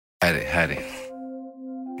Had it.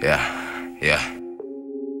 Yeah.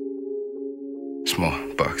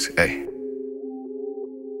 MorBucks, ayy.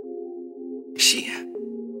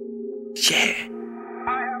 Yeah.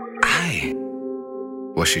 Aye.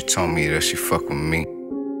 Well, she told me that she fuck with me.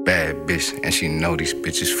 Bad bitch, and she know these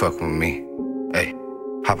bitches fuck with me. Ayy.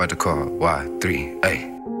 Hop out the car, Y3,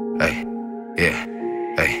 ayy. Yeah,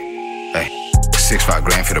 ayy. 6-5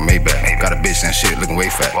 grand for the Maybach. Got a bitch and shit looking way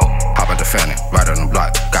fat. Hop out the Phantom, right on the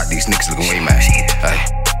block. Got these niggas looking way mad. Ayy.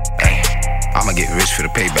 I'ma get rich for the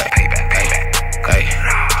payback. Ayy.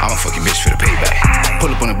 I'ma fuck your bitch for the payback.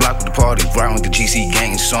 Pull up on the block with the party, ride with the GC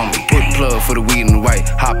gang, it's on me. Put the plug for the weed and the white,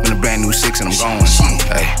 hop in the brand new 6 and I'm going.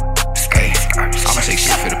 Ayy. I'ma take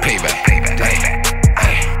shit for the payback. Ayy.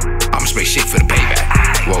 I'ma spray shit for the payback.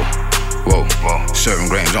 Whoa. Serving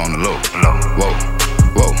grams on the low. Whoa.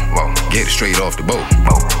 Get it straight off the boat.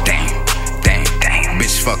 Damn.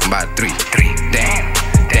 Bitch fucking by 3. Damn.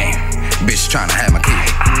 Bitch tryna have my kid.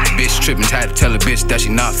 Bitch trippin', had to tell a bitch that she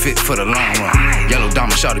not fit for the long run. Yellow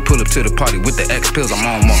diamond shawty pull up to the party with the X pills, I'm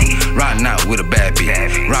on one. Riding out with a bad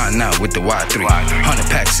bitch, riding out with the Y3. 100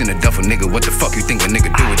 packs in a duffel, nigga, what the fuck you think a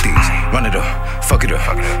nigga do with these? Run it up, fuck it up,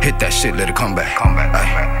 hit that shit, let it come back.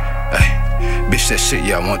 Ay. Bitch that shit,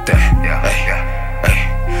 yeah, I want that.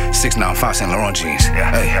 Ay. 695 Saint Laurent jeans.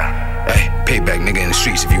 Ay. Payback, nigga in the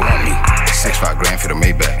streets if you want me. 6-5 grand for the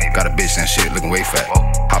Maybach. Got a bitch and shit looking way fat.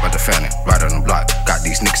 Hop out the Phantom, right on the block. Got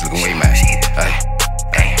these niggas looking way mad. Ay.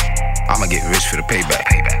 I'ma get rich for the payback.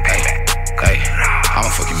 Ay. I'ma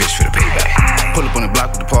fuck your bitch for the payback. Pull up on the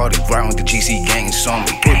block with the party, ride with the GC gang, it's on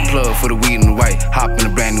me. Put the plug for the weed and the white, hop in the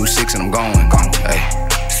brand new 6 and I'm going. Ay.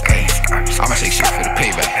 I'ma take shit for the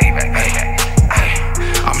payback.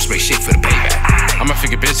 I'ma spray shit for the payback. I'm a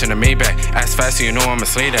figure bitch in a Maybach. Ass fast so you know I'ma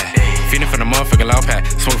slay that. Feeding for the motherfucking loud pack.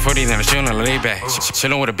 Smoke 40 then I chill and lay back.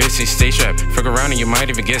 Chillin' with a bitch and stay strapped. Fuck around and you might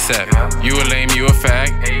even get sapped. You a lame, you a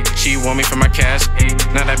fag. She want me for my cash.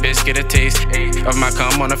 Now that bitch get a taste of my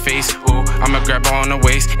cum on her face. I'ma grab her on the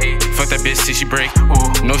waist. Fuck that bitch till she break.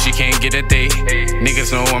 No, she can't get a date.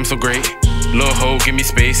 Niggas know I'm so great. Lil' hoe, give me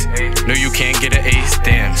space. No, you can't get an ace.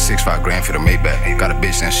 Damn. 6-5 grand for the Maybach. Got a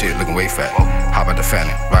bitch and shit looking way fat. Hop out the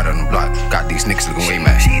Phantom, right on the block. Got these niggas looking way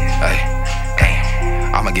mad. Ay.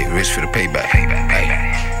 I'ma get rich for the payback.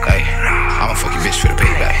 Ay. I'ma fuck your bitch for the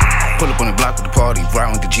payback. Pull up on the block with the party,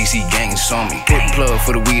 ride with the GC gang, it's on me. Put the plug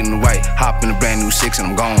for the weed and the white, hop in the brand new 6 and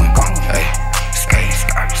I'm going. Ay.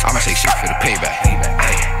 I'ma take shit for the payback.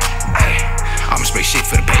 I'ma spray shit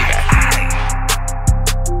for the payback.